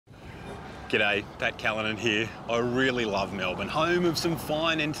G'day, Pat Callinan here. I really love Melbourne, home of some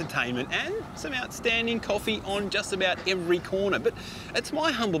fine entertainment and some outstanding coffee on just about every corner. But it's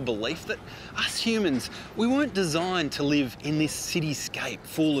my humble belief that us humans, we weren't designed to live in this cityscape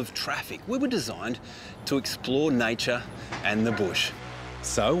full of traffic. We were designed to explore nature and the bush.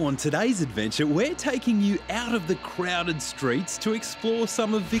 So on today's adventure, we're taking you out of the crowded streets to explore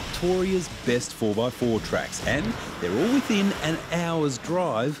some of Victoria's best 4x4 tracks, and they're all within an hour's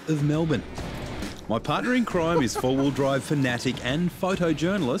drive of Melbourne. My partner in crime is four-wheel drive fanatic and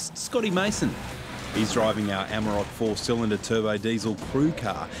photojournalist Scotty Mason. He's driving our Amarok 4-cylinder turbo diesel crew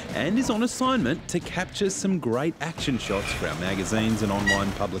car and is on assignment to capture some great action shots for our magazines and online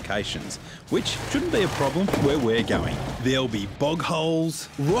publications, which shouldn't be a problem where we're going. There'll be bog holes,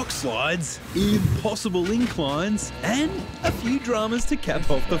 rock slides, impossible inclines, and a few dramas to cap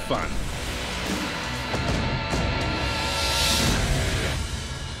off the fun.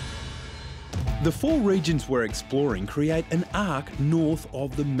 The four regions we're exploring create an arc north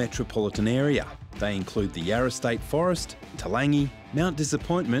of the metropolitan area. They include the Yarra State Forest, Toolangi, Mount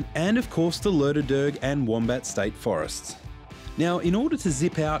Disappointment, and of course the Lerderderg and Wombat State Forests. Now, in order to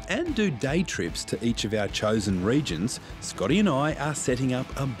zip out and do day trips to each of our chosen regions, Scotty and I are setting up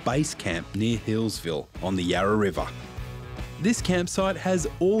a base camp near Hillsville on the Yarra River. This campsite has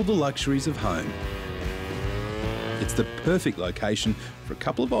all the luxuries of home. It's the perfect location for a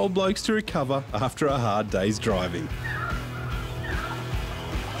couple of old blokes to recover after a hard day's driving.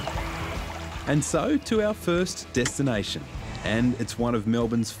 And so to our first destination, and it's one of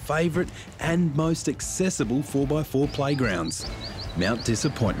Melbourne's favourite and most accessible 4x4 playgrounds, Mount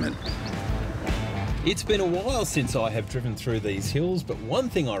Disappointment. It's been a while since I have driven through these hills, but one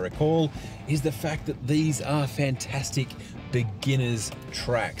thing I recall is the fact that these are fantastic beginners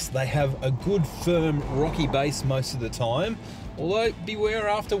tracks. They have a good firm rocky base most of the time, although beware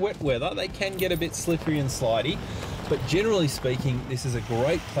after wet weather, they can get a bit slippery and slidey. But generally speaking, this is a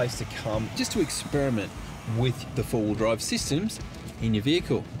great place to come just to experiment with the four-wheel drive systems in your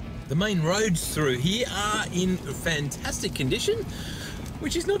vehicle. The main roads through here are in fantastic condition,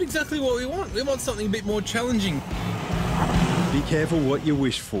 which is not exactly what we want. We want something a bit more challenging. Be careful what you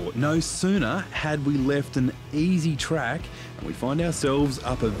wish for. No sooner had we left an easy track and we find ourselves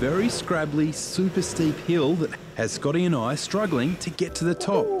up a very scrabbly, super steep hill that has Scotty and I struggling to get to the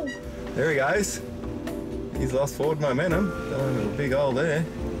top. There he goes. He's lost forward momentum, fell into a big hole there.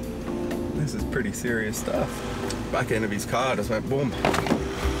 This is pretty serious stuff. Back end of his car just went boom.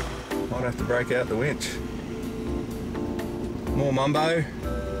 Might have to break out the winch. More mumbo,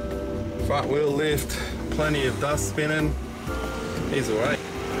 front wheel lift, plenty of dust spinning. He's away.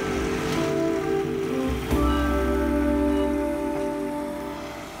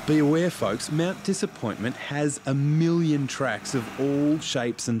 Be aware, folks, Mount Disappointment has a million tracks of all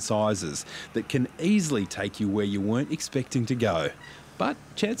shapes and sizes that can easily take you where you weren't expecting to go. But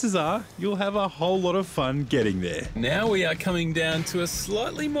chances are you'll have a whole lot of fun getting there. Now we are coming down to a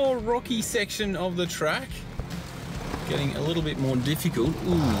slightly more rocky section of the track. Getting a little bit more difficult.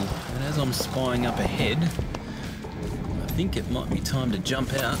 Ooh, and as I'm spying up ahead, I think it might be time to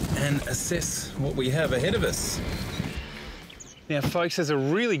jump out and assess what we have ahead of us. Now folks, there's a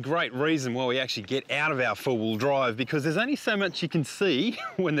really great reason why we actually get out of our four-wheel drive, because there's only so much you can see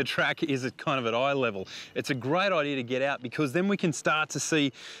when the track is at kind of at eye level. It's a great idea to get out because then we can start to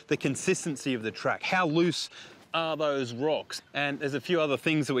see the consistency of the track. How loose are those rocks? And there's a few other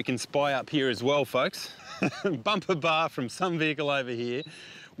things that we can spy up here as well, folks. Bumper bar from some vehicle over here.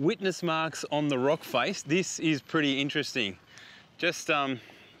 Witness marks on the rock face. This is pretty interesting. Just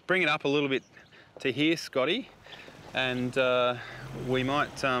bring it up a little bit to here, Scotty. And we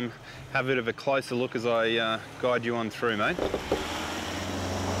might have a bit of a closer look as I guide you on through, mate.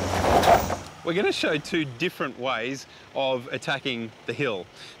 We're going to show two different ways of attacking the hill.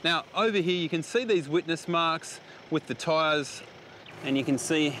 Now, over here you can see these witness marks with the tyres, and you can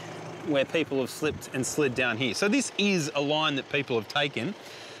see where people have slipped and slid down here. So this is a line that people have taken.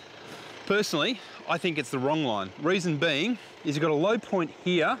 Personally, I think it's the wrong line. Reason being is you've got a low point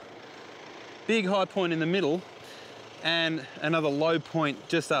here, big high point in the middle, and another low point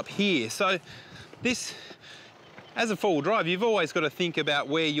just up here. So this, as a four-wheel drive, you've always got to think about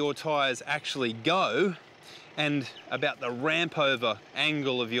where your tyres actually go and about the ramp over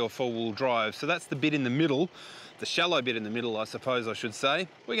angle of your four-wheel drive. So that's the bit in the middle, the shallow bit in the middle, I suppose I should say.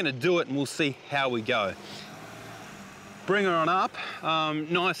 We're going to do it and we'll see how we go. Bring her on up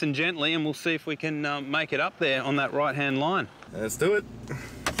nice and gently, and we'll see if we can make it up there on that right-hand line. Let's do it.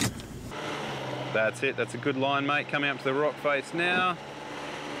 That's it, that's a good line, mate. Coming up to the rock face now.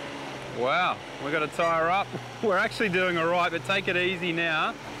 Wow, we've got a tyre up. We're actually doing all right, but take it easy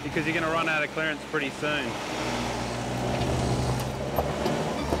now. because you're going to run out of clearance pretty soon.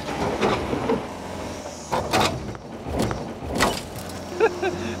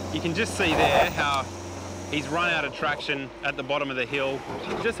 You can just see there how he's run out of traction at the bottom of the hill.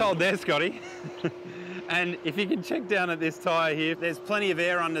 Just hold there, Scotty. And if you can check down at this tyre here, there's plenty of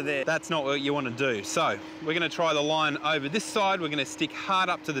air under there. That's not what you want to do. So we're going to try the line over this side. We're going to stick hard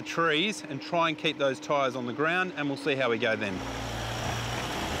up to the trees and try and keep those tyres on the ground, and we'll see how we go then.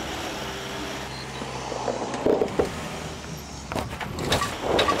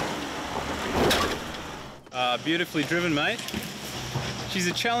 Beautifully driven, mate. She's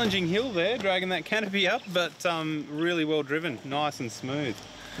a challenging hill there, dragging that canopy up, but really well driven, nice and smooth.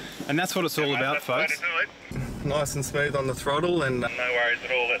 And that's what it's all about, folks. Nice and smooth on the throttle, and no worries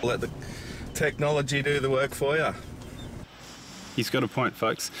at all. Let the technology do the work for you. He's got a point,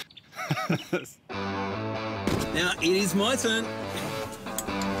 folks. Now it is my turn.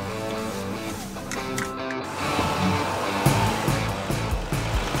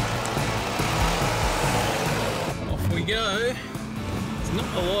 Off we go. There's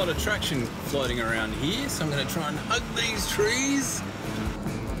not a lot of traction floating around here, so I'm going to try and hug these trees.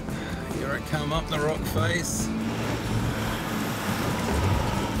 Here I come up the rock face.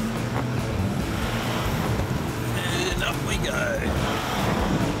 And up we go.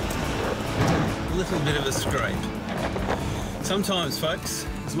 A little bit of a scrape. Sometimes, folks,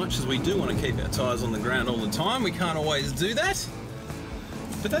 as much as we do want to keep our tyres on the ground all the time, we can't always do that.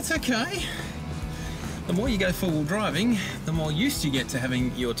 But that's okay. The more you go four-wheel driving, the more used you get to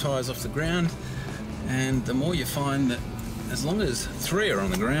having your tyres off the ground, and the more you find that as long as 3 are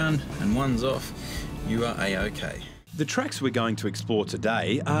on the ground and 1's off, you are A-OK. The tracks we're going to explore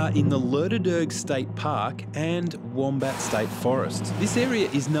today are in the Lerderderg State Park and Wombat State Forest. This area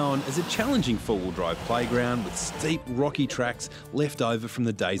is known as a challenging four-wheel drive playground with steep, rocky tracks left over from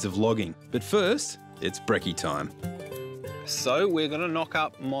the days of logging. But first, it's brekkie time. So we're going to knock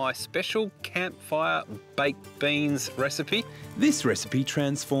up my special campfire baked beans recipe. This recipe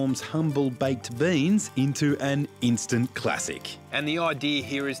transforms humble baked beans into an instant classic. And the idea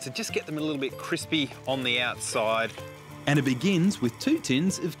here is to just get them a little bit crispy on the outside. And it begins with 2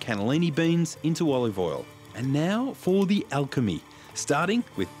 tins of cannellini beans into olive oil. And now for the alchemy, starting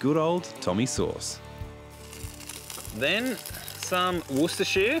with good old Tommy sauce. Then some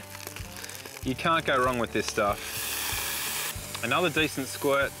Worcestershire. You can't go wrong with this stuff. Another decent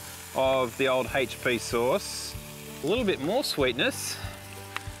squirt of the old HP sauce. A little bit more sweetness.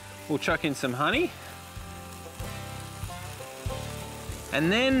 We'll chuck in some honey.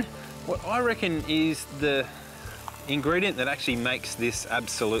 And then what I reckon is the ingredient that actually makes this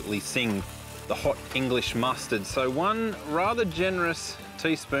absolutely sing, the hot English mustard. So 1 rather generous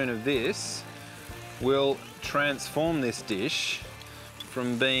teaspoon of this will transform this dish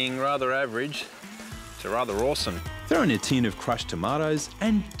from being rather average to rather awesome. Throw in a tin of crushed tomatoes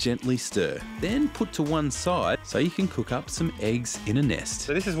and gently stir. Then put to one side so you can cook up some eggs in a nest.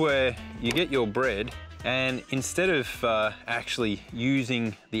 So this is where you get your bread, and instead of actually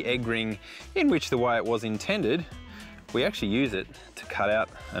using the egg ring in which the way it was intended, we actually use it to cut out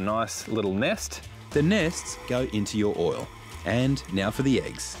a nice little nest. The nests go into your oil. And now for the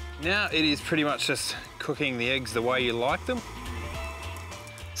eggs. Now it is pretty much just cooking the eggs the way you like them.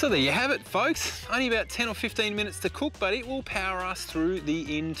 So there you have it, folks. Only about 10 or 15 minutes to cook, but it will power us through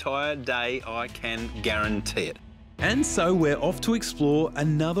the entire day, I can guarantee it. And so we're off to explore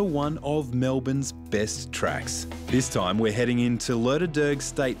another one of Melbourne's best tracks. This time we're heading into Lerderderg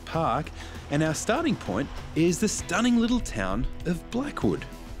State Park, and our starting point is the stunning little town of Blackwood.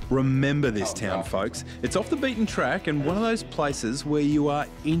 Remember this town, folks. It's off the beaten track and one of those places where you are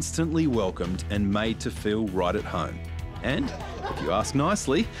instantly welcomed and made to feel right at home. And if you ask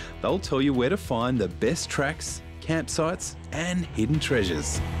nicely, they'll tell you where to find the best tracks, campsites, and hidden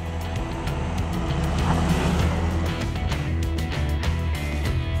treasures.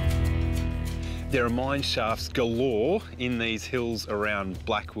 There are mine shafts galore in these hills around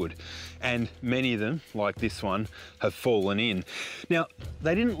Blackwood, and many of them, like this one, have fallen in. Now,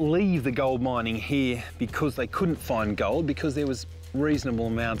 they didn't leave the gold mining here because they couldn't find gold, because there was reasonable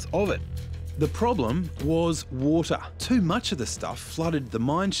amounts of it. The problem was water. Too much of the stuff flooded the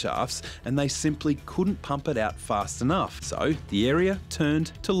mine shafts and they simply couldn't pump it out fast enough. So the area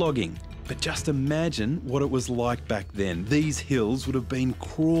turned to logging. But just imagine what it was like back then. These hills would have been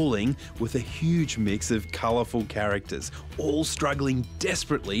crawling with a huge mix of colourful characters, all struggling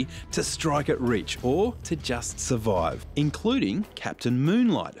desperately to strike it rich or to just survive, including Captain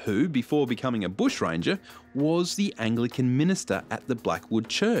Moonlight, who, before becoming a bushranger, was the Anglican minister at the Blackwood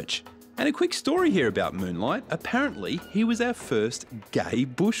Church. And a quick story here about Moonlight. Apparently, he was our first gay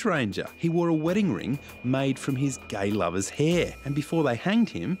bushranger. He wore a wedding ring made from his gay lover's hair. And before they hanged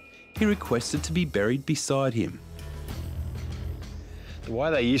him, he requested to be buried beside him. The way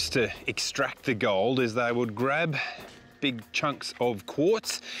they used to extract the gold is they would grab big chunks of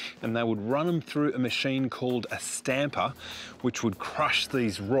quartz and they would run them through a machine called a stamper, which would crush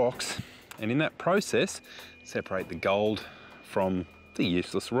these rocks, and in that process separate the gold from the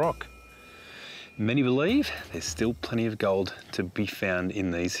useless rock. Many believe there's still plenty of gold to be found in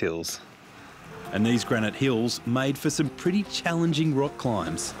these hills. And these granite hills made for some pretty challenging rock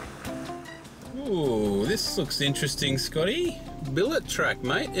climbs. Ooh, this looks interesting, Scotty. Billet track,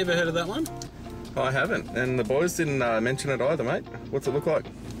 mate. Ever heard of that one? I haven't, and the boys didn't mention it either, mate. What's it look like?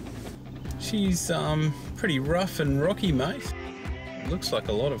 She's pretty rough and rocky, mate. Looks like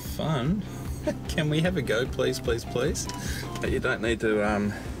a lot of fun. Can we have a go, please, please, please? But you don't need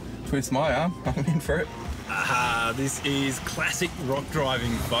to twist my arm. I'm in for it. Aha, this is classic rock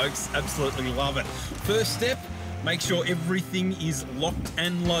driving, folks. Absolutely love it. First step, make sure everything is locked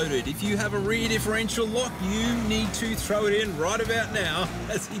and loaded. If you have a rear differential lock, you need to throw it in right about now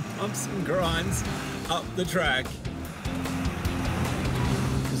as he bumps and grinds up the track.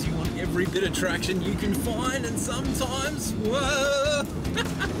 Because you want every bit of traction you can find, and sometimes, whoa!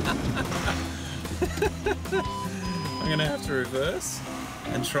 I'm gonna have to reverse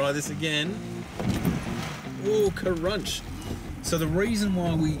and try this again. Oh, crunch. So the reason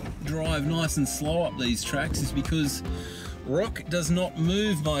why we drive nice and slow up these tracks is because rock does not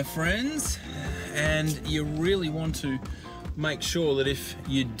move, my friends, and you really want to make sure that if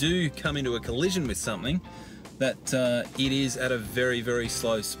you do come into a collision with something, that it is at a very, very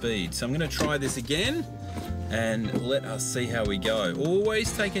slow speed. So I'm going to try this again and let us see how we go.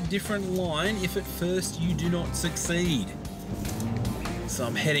 Always take a different line if at first you do not succeed. So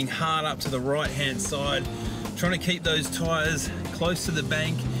I'm heading hard up to the right-hand side, trying to keep those tyres close to the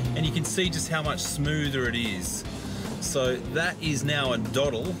bank, and you can see just how much smoother it is. So that is now a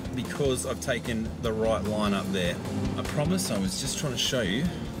doddle because I've taken the right line up there. I promise I was just trying to show you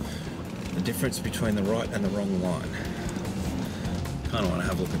the difference between the right and the wrong line. Kind of want to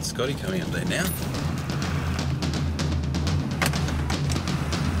have a look at Scotty coming up there now.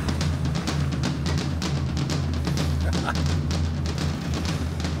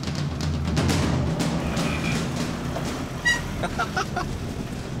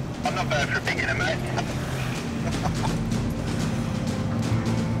 I'm not bad for a beginner, mate.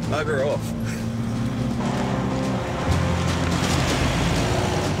 Bugger off.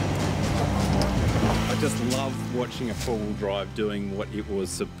 I just love watching a four-wheel drive doing what it was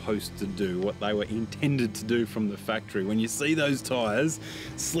supposed to do, what they were intended to do from the factory. When you see those tyres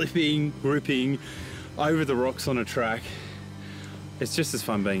slipping, gripping over the rocks on a track, it's just as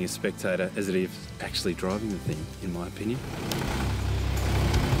fun being a spectator as it is actually driving the thing, in my opinion.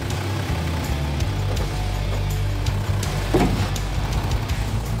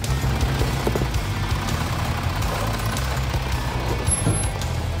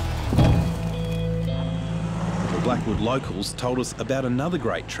 Blackwood locals told us about another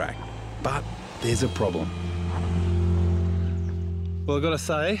great track, but there's a problem. Well, I've got to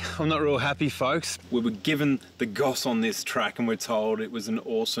say, I'm not real happy, folks. We were given the goss on this track and we're told it was an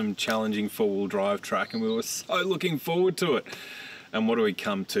awesome, challenging four-wheel drive track, and we were so looking forward to it. And what do we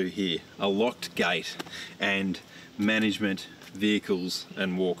come to here? A locked gate and management, vehicles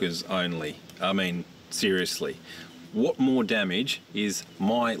and walkers only. I mean, seriously. What more damage is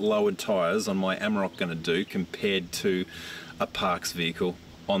my lowered tyres on my Amarok going to do compared to a Parks vehicle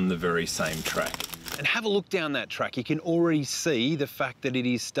on the very same track? And have a look down that track. You can already see the fact that it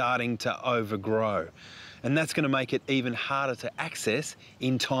is starting to overgrow. And that's going to make it even harder to access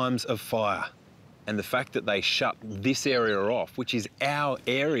in times of fire. And the fact that they shut this area off, which is our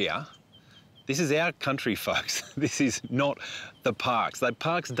area, this is our country, folks. This is not the Parks. The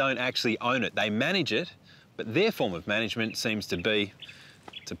Parks don't actually own it. They manage it. But their form of management seems to be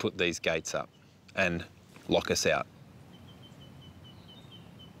to put these gates up and lock us out.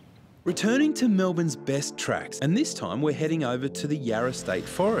 Returning to Melbourne's best tracks, and this time we're heading over to the Yarra State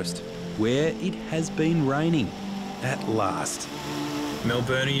Forest, where it has been raining at last.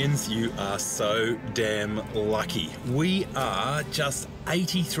 Melburnians, you are so damn lucky. We are just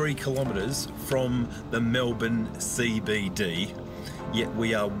 83 kilometres from the Melbourne CBD, yet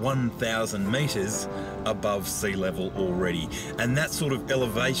we are 1,000 metres above sea level already. And that sort of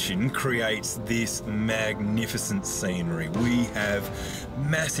elevation creates this magnificent scenery. We have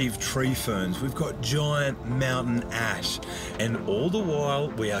massive tree ferns, we've got giant mountain ash, and all the while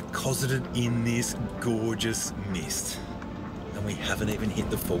we are cosseted in this gorgeous mist. and we haven't even hit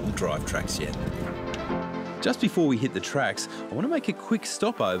the four-wheel drive tracks yet. Just before we hit the tracks, I want to make a quick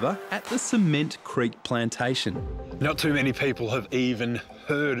stopover at the Cement Creek Plantation. Not too many people have even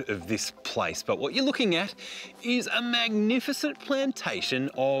heard of this place, but what you're looking at is a magnificent plantation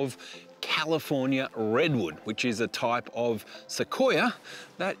of California redwood, which is a type of sequoia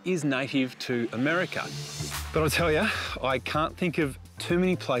that is native to America. But I'll tell you, I can't think of too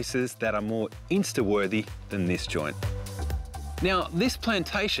many places that are more Insta-worthy than this joint. Now, this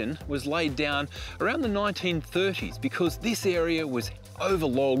plantation was laid down around the 1930s because this area was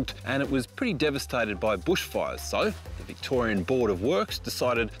overlogged and it was pretty devastated by bushfires. So the Victorian Board of Works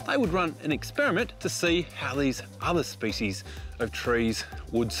decided they would run an experiment to see how these other species of trees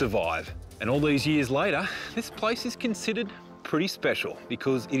would survive. And all these years later, this place is considered pretty special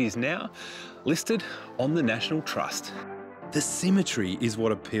because it is now listed on the National Trust. The symmetry is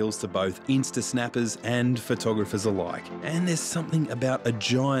what appeals to both Insta snappers and photographers alike. And there's something about a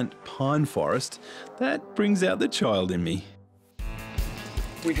giant pine forest that brings out the child in me.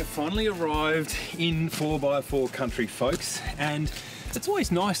 We have finally arrived in 4x4 country, folks, and it's always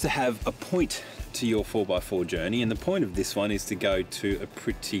nice to have a point to your 4x4 journey, and the point of this one is to go to a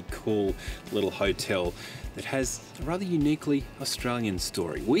pretty cool little hotel that has a rather uniquely Australian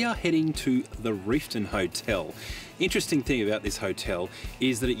story. We are heading to the Reefton Hotel. Interesting thing about this hotel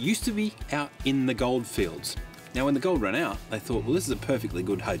is that it used to be out in the goldfields. Now when the gold ran out, they thought, well, this is a perfectly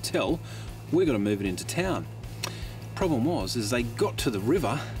good hotel, we're going to move it into town. Problem was, is they got to the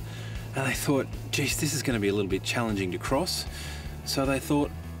river and they thought, geez, this is going to be a little bit challenging to cross. So they thought,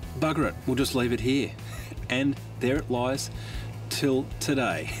 bugger it, we'll just leave it here. And there it lies till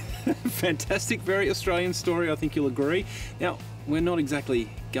today. Fantastic, very Australian story, I think you'll agree. Now, we're not exactly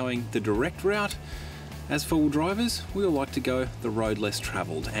going the direct route. As four-wheel drivers, we all like to go the road less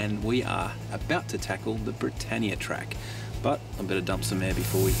travelled, and we are about to tackle the Britannia track. But I better dump some air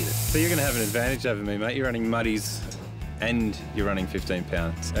before we hit it. So you're going to have an advantage over me, mate. You're running muddies and you're running 15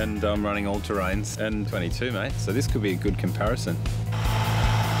 pounds. And I'm running all-terrains and 22, mate. So this could be a good comparison.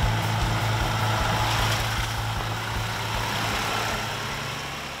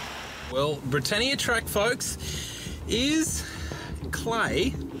 Well, Britannia track, folks, is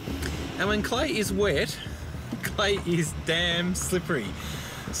clay. And when clay is wet, clay is damn slippery.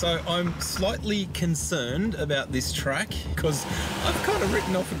 So I'm slightly concerned about this track because I've kind of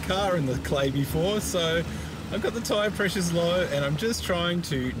written off a car in the clay before, so I've got the tyre pressures low and I'm just trying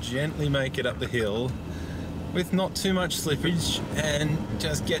to gently make it up the hill with not too much slippage and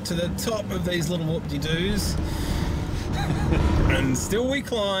just get to the top of these little whoop-de-doos. And still we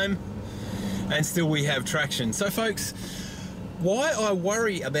climb and still we have traction. So folks, why I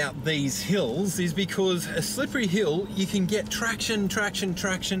worry about these hills is because a slippery hill, you can get traction,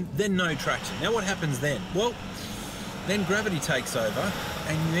 then no traction. Now what happens then? Well, then gravity takes over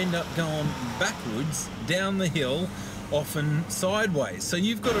and you end up going backwards down the hill, often sideways. So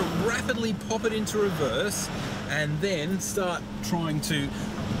you've got to rapidly pop it into reverse and then start trying to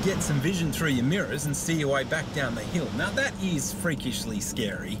get some vision through your mirrors and see your way back down the hill. Now that is freakishly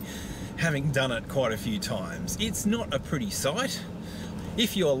scary. Having done it quite a few times. It's not a pretty sight.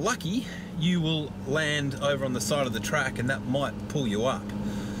 If you're lucky, you will land over on the side of the track and that might pull you up.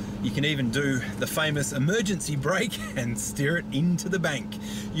 You can even do the famous emergency brake and steer it into the bank.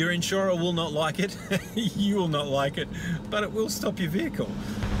 Your insurer will not like it, you will not like it, but it will stop your vehicle.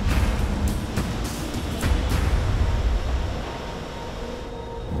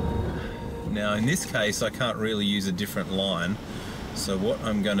 Now in this case, I can't really use a different line. So what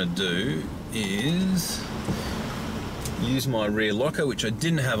I'm going to do is use my rear locker, which I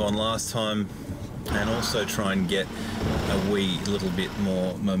didn't have on last time, and also try and get a wee little bit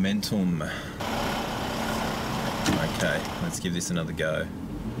more momentum. Okay, let's give this another go.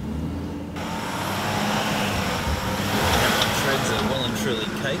 My treads are well and truly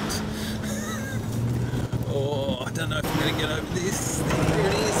caked. Oh, I don't know if I'm going to get over this. Here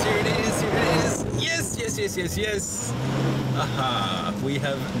it is, here it is, here it is. Yes, yes, yes, yes, yes. Aha, we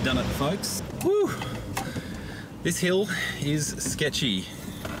have done it, folks. Woo! This hill is sketchy.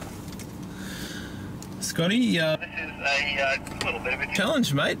 Scotty, this is a little bit of a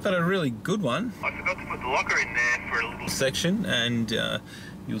challenge, mate, but a really good one. I forgot to put the locker in there for a little section, and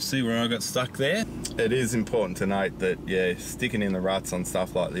you'll see where I got stuck there. It is important to note that, yeah, sticking in the ruts on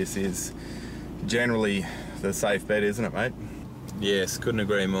stuff like this is generally the safe bet, isn't it, mate? Yes, couldn't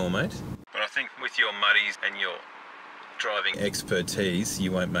agree more, mate. But I think with your muddies and your driving expertise,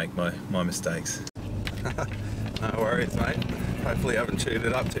 you won't make my mistakes. No worries, mate. Hopefully you haven't chewed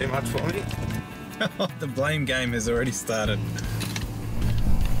it up too much for me. The blame game has already started.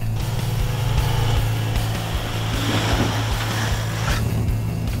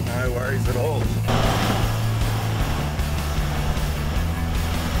 No worries at all.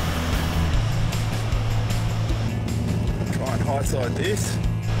 Try and high side this.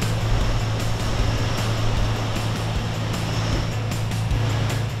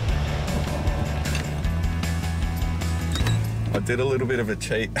 I did a little bit of a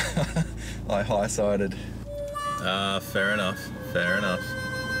cheat. I high sided. Fair enough, fair enough.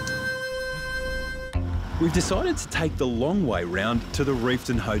 We've decided to take the long way round to the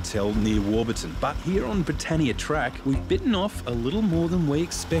Reefton Hotel near Warburton, but here on Britannia Track, we've bitten off a little more than we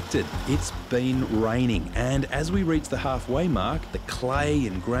expected. It's been raining, and as we reach the halfway mark, the clay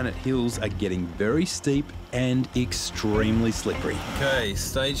and granite hills are getting very steep and extremely slippery. Okay,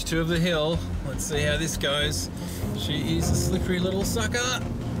 stage 2 of the hill. Let's see how this goes. She is a slippery little sucker.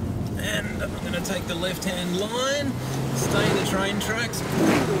 And I'm going to take the left-hand line, stay the train tracks.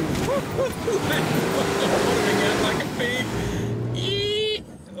 Bottoming out like a pig.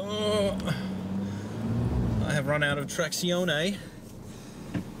 Oh. I have run out of trazione.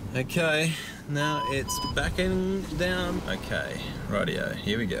 Okay, now it's backing down. Okay, rightio,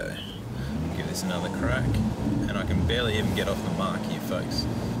 here we go. Give this another crack. And I can barely even get off the mark here, folks.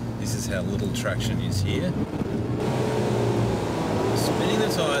 This is how little traction is here. Spinning the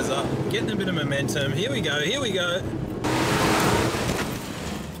tyres up, getting a bit of momentum. Here we go, here we go.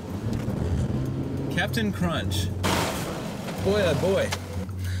 Captain Crunch. Boy, oh boy.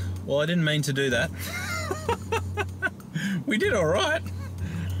 Well, I didn't mean to do that. We did all right,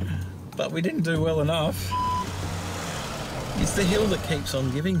 but we didn't do well enough. It's the hill that keeps on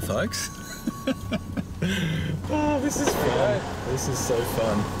giving, folks. Oh, this is fun. This is so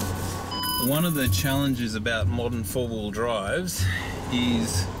fun. One of the challenges about modern four-wheel drives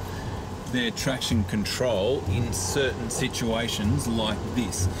is their traction control in certain situations like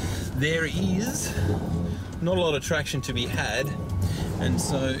this. There is not a lot of traction to be had, and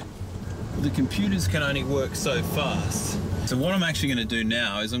so the computers can only work so fast. So what I'm actually going to do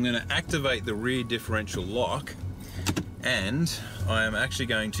now is I'm going to activate the rear differential lock, and I am actually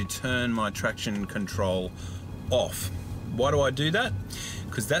going to turn my traction control off. Why do I do that?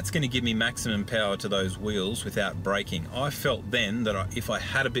 Because that's going to give me maximum power to those wheels without braking. I felt then that if I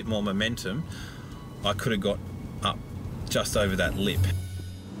had a bit more momentum, I could have got up just over that lip.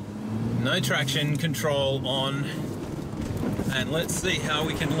 No traction control on, and let's see how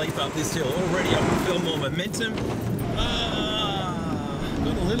we can leap up this hill. Already I can feel more momentum.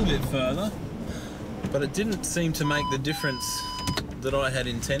 Got a little bit further, but it didn't seem to make the difference that I had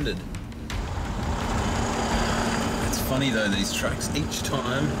intended. Funny though, these tracks, each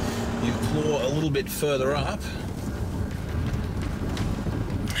time you claw a little bit further up,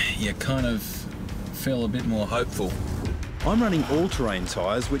 you kind of feel a bit more hopeful. I'm running all-terrain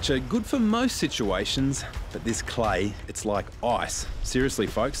tyres, which are good for most situations, but this clay, it's like ice. Seriously,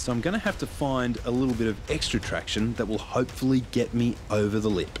 folks, so I'm going to have to find a little bit of extra traction that will hopefully get me over the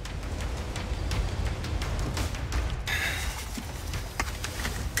lip.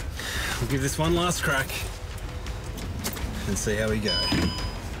 I'll give this one last crack and see how we go.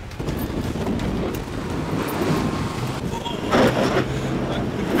 Oh, I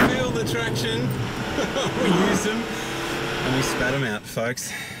can feel the traction. We used them and we spat them out,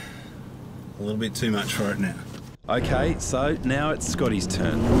 folks. A little bit too much for it now. Okay, so now it's Scotty's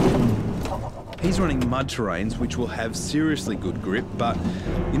turn. He's running mud terrains, which will have seriously good grip, but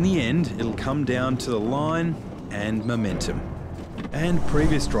in the end, it'll come down to the line and momentum. And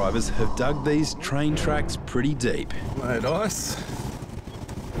previous drivers have dug these train tracks pretty deep. No dice.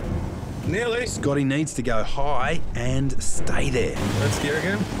 Nearly. Scotty needs to go high and stay there. Let's gear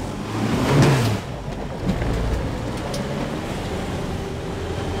again.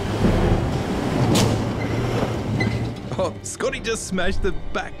 Oh, Scotty just smashed the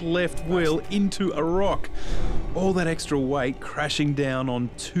back left wheel into a rock. All that extra weight crashing down on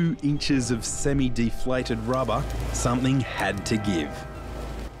 2 inches of semi-deflated rubber, something had to give.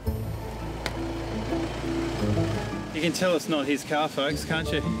 You can tell it's not his car, folks, can't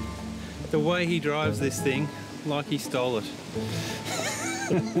you? The way he drives this thing, like he stole it.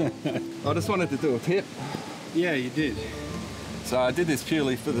 I just wanted to do a tip. Yeah, you did. So I did this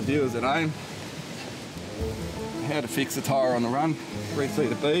purely for the viewers at home. How to fix a tyre on the run, 3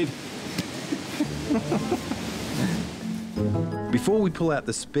 feet of bead. Before we pull out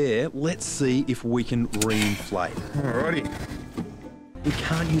the spare, let's see if we can re-inflate. Alrighty. We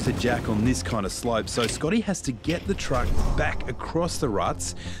can't use a jack on this kind of slope, so Scotty has to get the truck back across the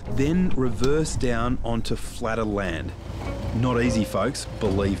ruts, then reverse down onto flatter land. Not easy, folks,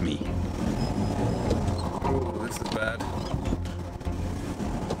 believe me. Ooh, this is bad.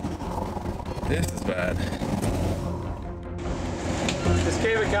 This is bad. Just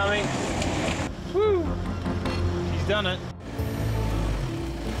keep it coming. Woo! He's done it.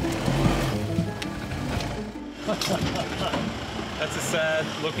 That's a sad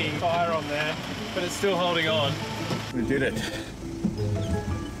looking fire on there, but it's still holding on. We did it.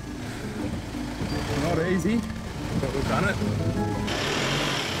 Not easy, but we've done it.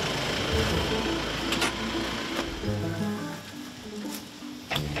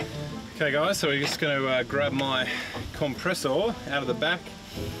 Okay guys, so we're just going to grab my compressor out of the back.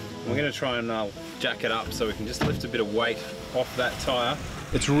 We're going to try and jack it up so we can just lift a bit of weight off that tyre.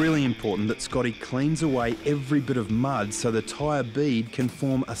 It's really important that Scotty cleans away every bit of mud so the tyre bead can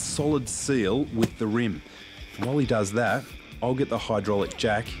form a solid seal with the rim. And while he does that, I'll get the hydraulic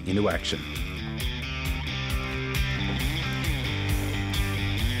jack into action.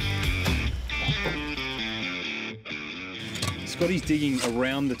 Scotty's digging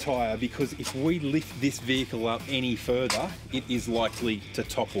around the tyre because if we lift this vehicle up any further, it is likely to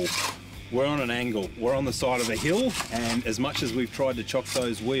topple. We're on an angle, we're on the side of a hill, and as much as we've tried to chock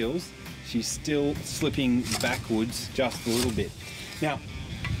those wheels, she's still slipping backwards just a little bit. Now,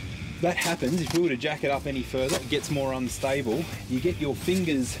 that happens if we were to jack it up any further, it gets more unstable. You get your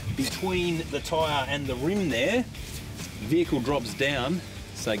fingers between the tyre and the rim there, vehicle drops down,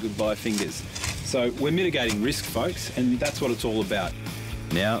 say goodbye fingers. So we're mitigating risk, folks, and that's what it's all about.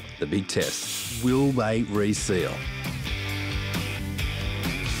 Now, the big test. Will they reseal?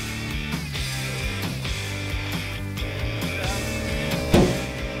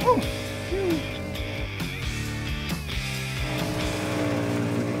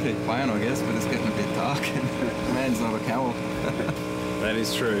 Keep playing, I guess, but it's getting a bit dark and the man's not a camel. That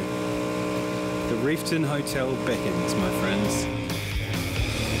is true. The Reefton Hotel beckons, my friends.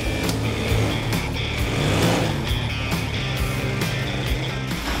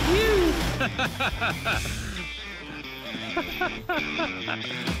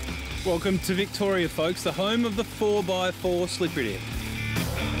 Welcome to Victoria, folks, the home of the 4x4 slippery dip.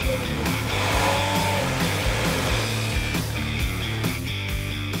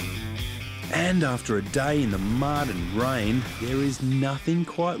 And after a day in the mud and rain, there is nothing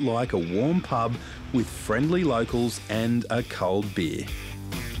quite like a warm pub with friendly locals and a cold beer.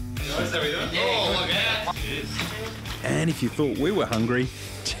 Guys, how we doing? Oh, look out! And if you thought we were hungry,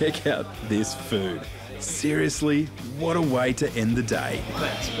 check out this food. Seriously, what a way to end the day.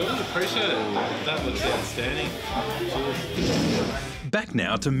 Thanks, Bill. Appreciate it. That looks outstanding. Back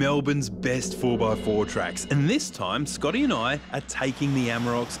now to Melbourne's best 4x4 tracks, and this time Scotty and I are taking the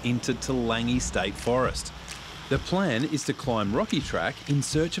Amaroks into Toolangi State Forest. The plan is to climb Rocky Track in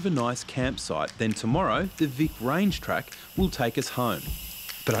search of a nice campsite, then tomorrow the Vic Range Track will take us home.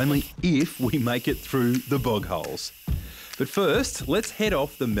 But only if we make it through the bog holes. But first, let's head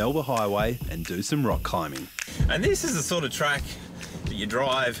off the Melbourne Highway and do some rock climbing. And this is the sort of track that you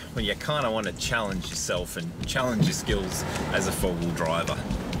drive when you kind of want to challenge yourself and challenge your skills as a four-wheel driver.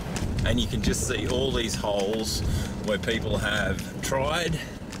 And you can just see all these holes where people have tried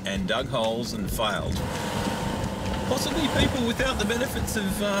and dug holes and failed. Possibly people without the benefits of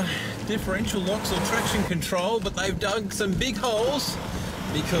differential locks or traction control, but they've dug some big holes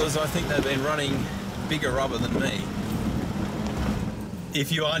because I think they've been running bigger rubber than me. If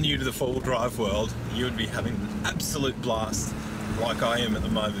you are new to the four-wheel drive world, you would be having an absolute blast like I am at the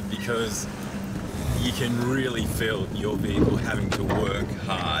moment, because you can really feel your vehicle having to work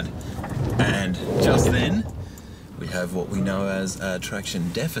hard. And just then, we have what we know as a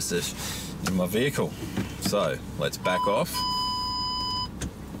traction deficit in my vehicle. So let's back off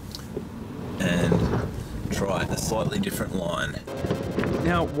and try a slightly different line.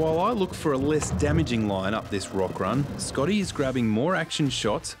 Now, while I look for a less damaging line up this rock run, Scotty is grabbing more action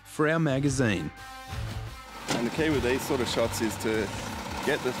shots for our magazine. And the key with these sort of shots is to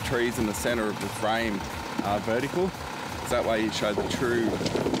get the trees in the centre of the frame vertical, because that way you show the true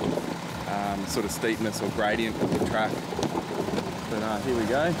sort of steepness or gradient of the track. But here we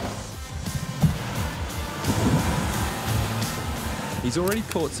go. He's already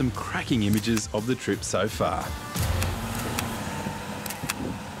caught some cracking images of the trip so far.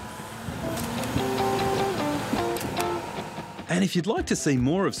 And if you'd like to see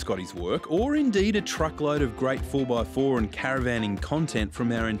more of Scotty's work, or indeed a truckload of great 4x4 and caravanning content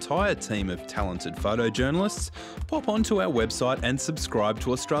from our entire team of talented photojournalists, pop onto our website and subscribe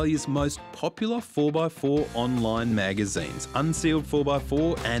to Australia's most popular 4x4 online magazines, Unsealed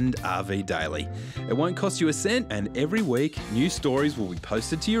 4x4 and RV Daily. It won't cost you a cent, and every week new stories will be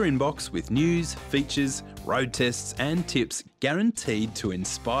posted to your inbox with news, features, road tests and tips guaranteed to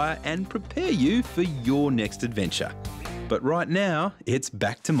inspire and prepare you for your next adventure. But right now, it's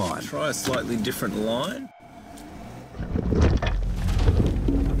back to mine. Try a slightly different line.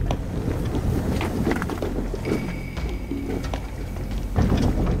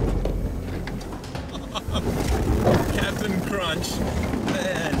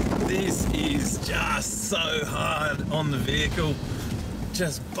 Man, this is just so hard on the vehicle.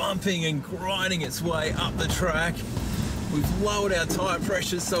 Just bumping and grinding its way up the track. We've lowered our tyre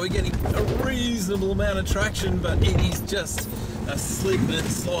pressures so we're getting a reasonable amount of traction, but it is just a slip and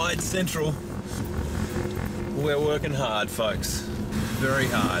slide central. We're working hard, folks. Very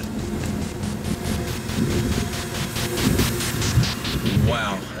hard.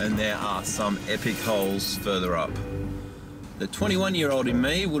 Wow, and there are some epic holes further up. The 21-year-old in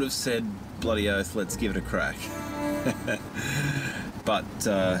me would have said, bloody oath, let's give it a crack. But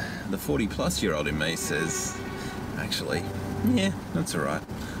the 40-plus-year-old in me says, actually, yeah, that's all right.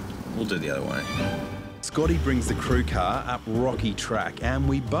 We'll do the other way. Scotty brings the crew car up rocky track and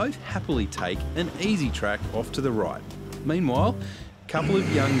we both happily take an easy track off to the right. Meanwhile, a couple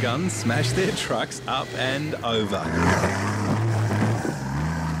of young guns smash their trucks up and over.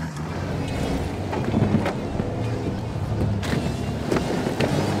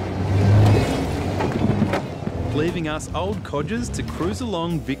 Leaving us old codgers to cruise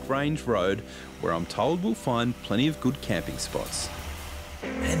along Vic Range Road, where I'm told we'll find plenty of good camping spots.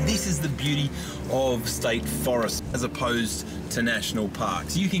 And this is the beauty of state forests as opposed to national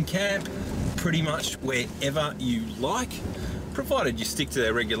parks. You can camp pretty much wherever you like, provided you stick to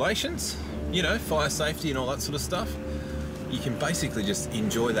their regulations, you know, fire safety and all that sort of stuff. You can basically just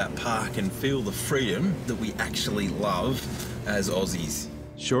enjoy that park and feel the freedom that we actually love as Aussies.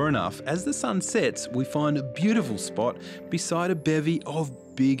 Sure enough, as the sun sets, we find a beautiful spot beside a bevy of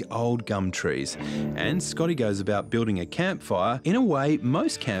big old gum trees. And Scotty goes about building a campfire in a way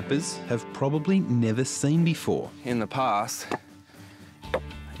most campers have probably never seen before. In the past,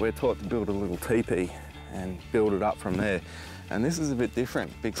 we're taught to build a little teepee and build it up from there. And this is a bit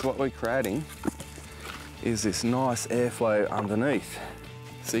different because what we're creating is this nice airflow underneath.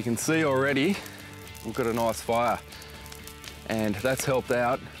 So you can see already, we've got a nice fire. And that's helped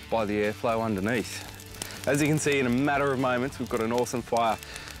out by the airflow underneath. As you can see, in a matter of moments, we've got an awesome fire.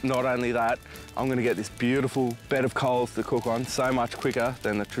 Not only that, I'm gonna get this beautiful bed of coals to cook on so much quicker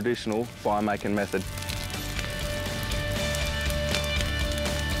than the traditional fire making method.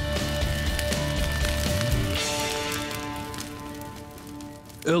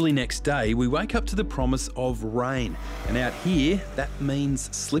 Early next day, we wake up to the promise of rain. And out here, that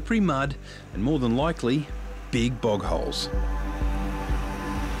means slippery mud and more than likely, big bog holes.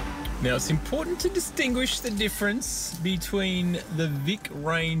 Now, it's important to distinguish the difference between the Vic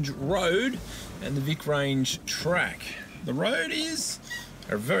Range Road and the Vic Range track. The road is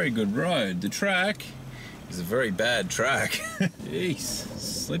a very good road. The track is a very bad track. Jeez,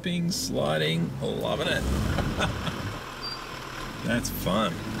 slipping, sliding, loving it. That's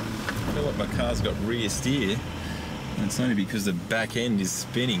fun. I feel like my car's got rear steer, and it's only because the back end is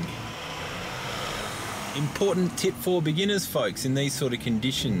spinning. Important tip for beginners, folks, in these sort of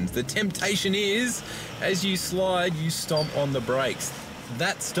conditions. The temptation is, as you slide, you stomp on the brakes.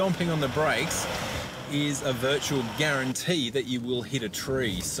 That stomping on the brakes is a virtual guarantee that you will hit a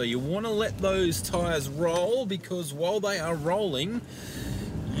tree. So you want to let those tyres roll, because while they are rolling,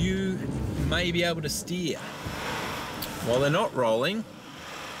 you may be able to steer. While they're not rolling,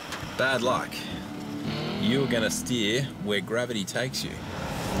 bad luck. You're going to steer where gravity takes you.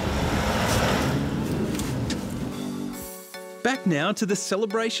 Back now to the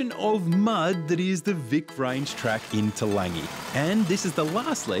celebration of mud that is the Vic Range track in Talangi. And this is the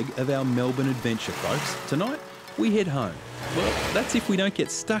last leg of our Melbourne adventure, folks. Tonight, we head home. Well, that's if we don't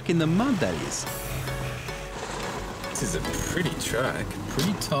get stuck in the mud, that is. This is a pretty track.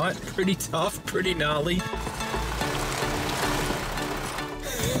 Pretty tight, pretty tough, pretty gnarly.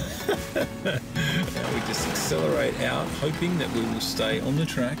 Now we just accelerate out, hoping that we will stay on the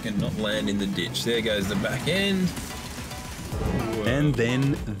track and not land in the ditch. There goes the back end. Whoa. And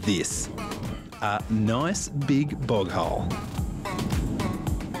then this. A nice big bog hole.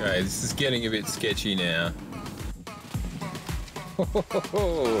 Okay, this is getting a bit sketchy now.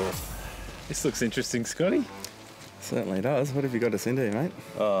 This looks interesting, Scotty. Certainly does. What have you got us into, mate?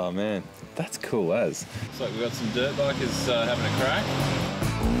 Oh man, that's cool as. Looks like we've got some dirt bikers having a crack.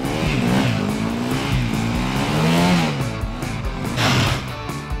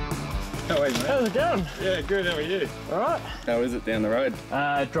 How are you, mate? How's it going? Yeah, good. How are you? All right. How is it down the road?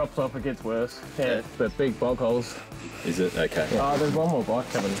 It drops off, it gets worse. Yeah, but big bog holes. Is it? Okay. There's one more bike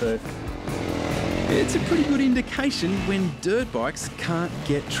coming too. It's a pretty good indication when dirt bikes can't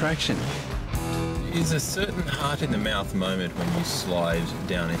get traction. There's a certain heart-in-the-mouth moment when you slide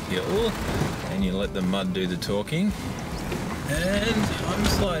down a hill and you let the mud do the talking. And I'm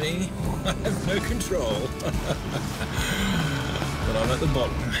sliding. I have no control. But I'm at the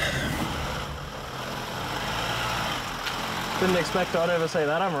bottom. Didn't expect I'd ever see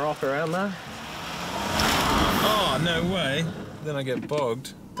that rock around there. Oh, no way. Then I get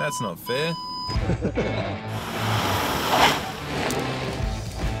bogged. That's not fair.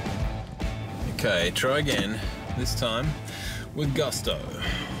 Okay, try again. This time with gusto.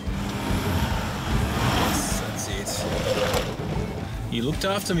 Yes, that's it. You looked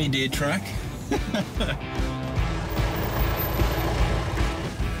after me, dear track.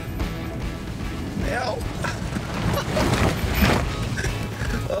 Ow!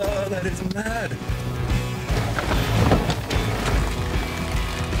 Oh, that is mad.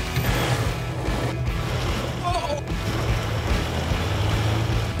 Oh!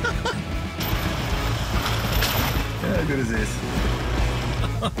 How good is this?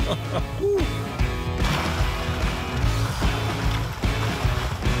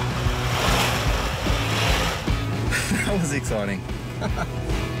 That was exciting.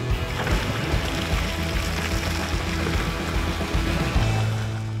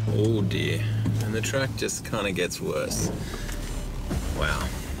 Oh dear, and the track just kind of gets worse. Wow,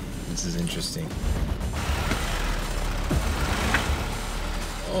 this is interesting.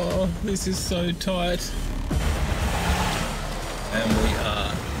 Oh, this is so tight. And we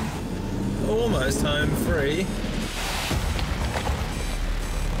are almost home free.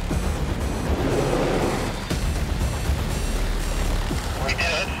 We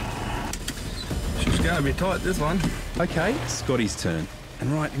did it. She's going to be tight, this one. Okay, Scotty's turn.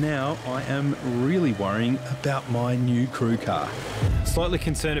 And right now, I am really worrying about my new crew car. Slightly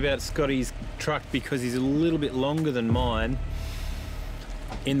concerned about Scotty's truck because he's a little bit longer than mine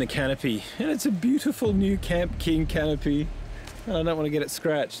in the canopy. And it's a beautiful new Camp King canopy. And I don't want to get it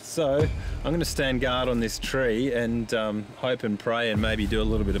scratched. So I'm going to stand guard on this tree and hope and pray and maybe do a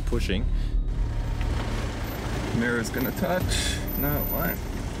little bit of pushing. Mirror's going to touch. No, it won't.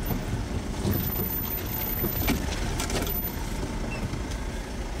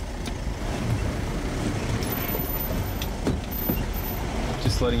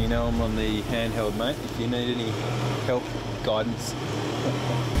 Just letting you know I'm on the handheld, mate, if you need any help, guidance.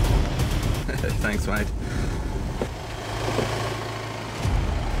 Thanks, mate.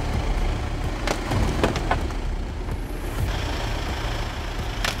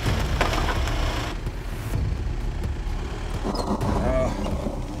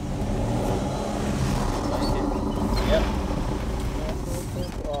 Yep.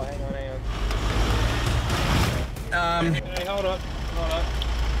 Oh, hang on. Hey, hold on.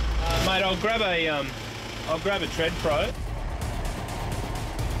 Mate, I'll grab a Tread Pro.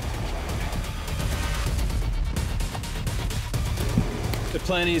 The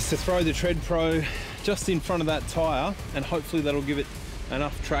plan is to throw the Tread Pro just in front of that tyre and hopefully that'll give it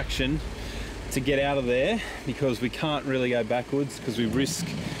enough traction to get out of there, because we can't really go backwards because we risk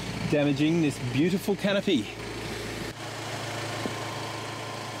damaging this beautiful canopy.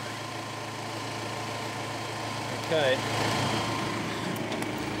 Okay.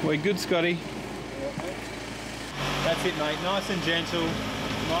 We're good, Scotty. That's it, mate. Nice and gentle.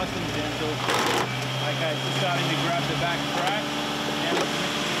 Nice and gentle. Okay, so starting to grab the back track. Now we're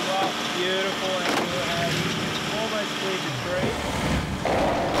switching it up. Beautiful. And we'll have almost cleared the tree.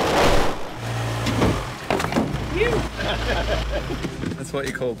 That's what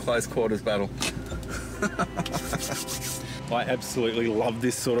you call close quarters battle. I absolutely love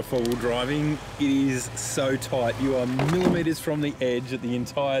this sort of four-wheel driving. It is so tight. You are millimetres from the edge at the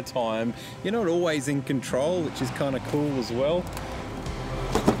entire time. You're not always in control, which is kind of cool as well.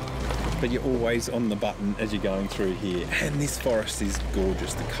 But you're always on the button as you're going through here. And this forest is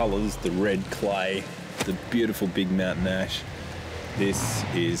gorgeous. The colours, the red clay, the beautiful big mountain ash. This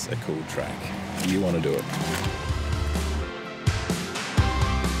is a cool track. You want to do it.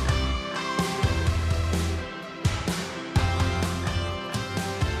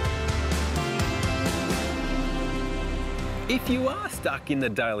 If you are stuck in the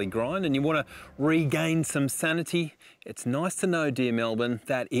daily grind and you want to regain some sanity, it's nice to know, dear Melbourne,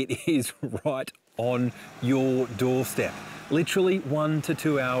 that it is right on your doorstep. Literally 1 to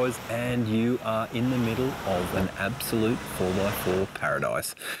 2 hours and you are in the middle of an absolute 4x4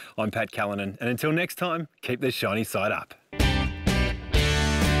 paradise. I'm Pat Callinan, and until next time, keep the shiny side up.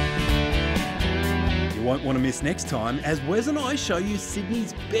 You won't want to miss next time as Wes and I show you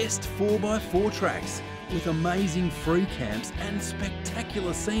Sydney's best 4x4 tracks. With amazing free camps and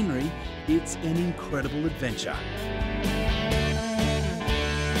spectacular scenery, it's an incredible adventure.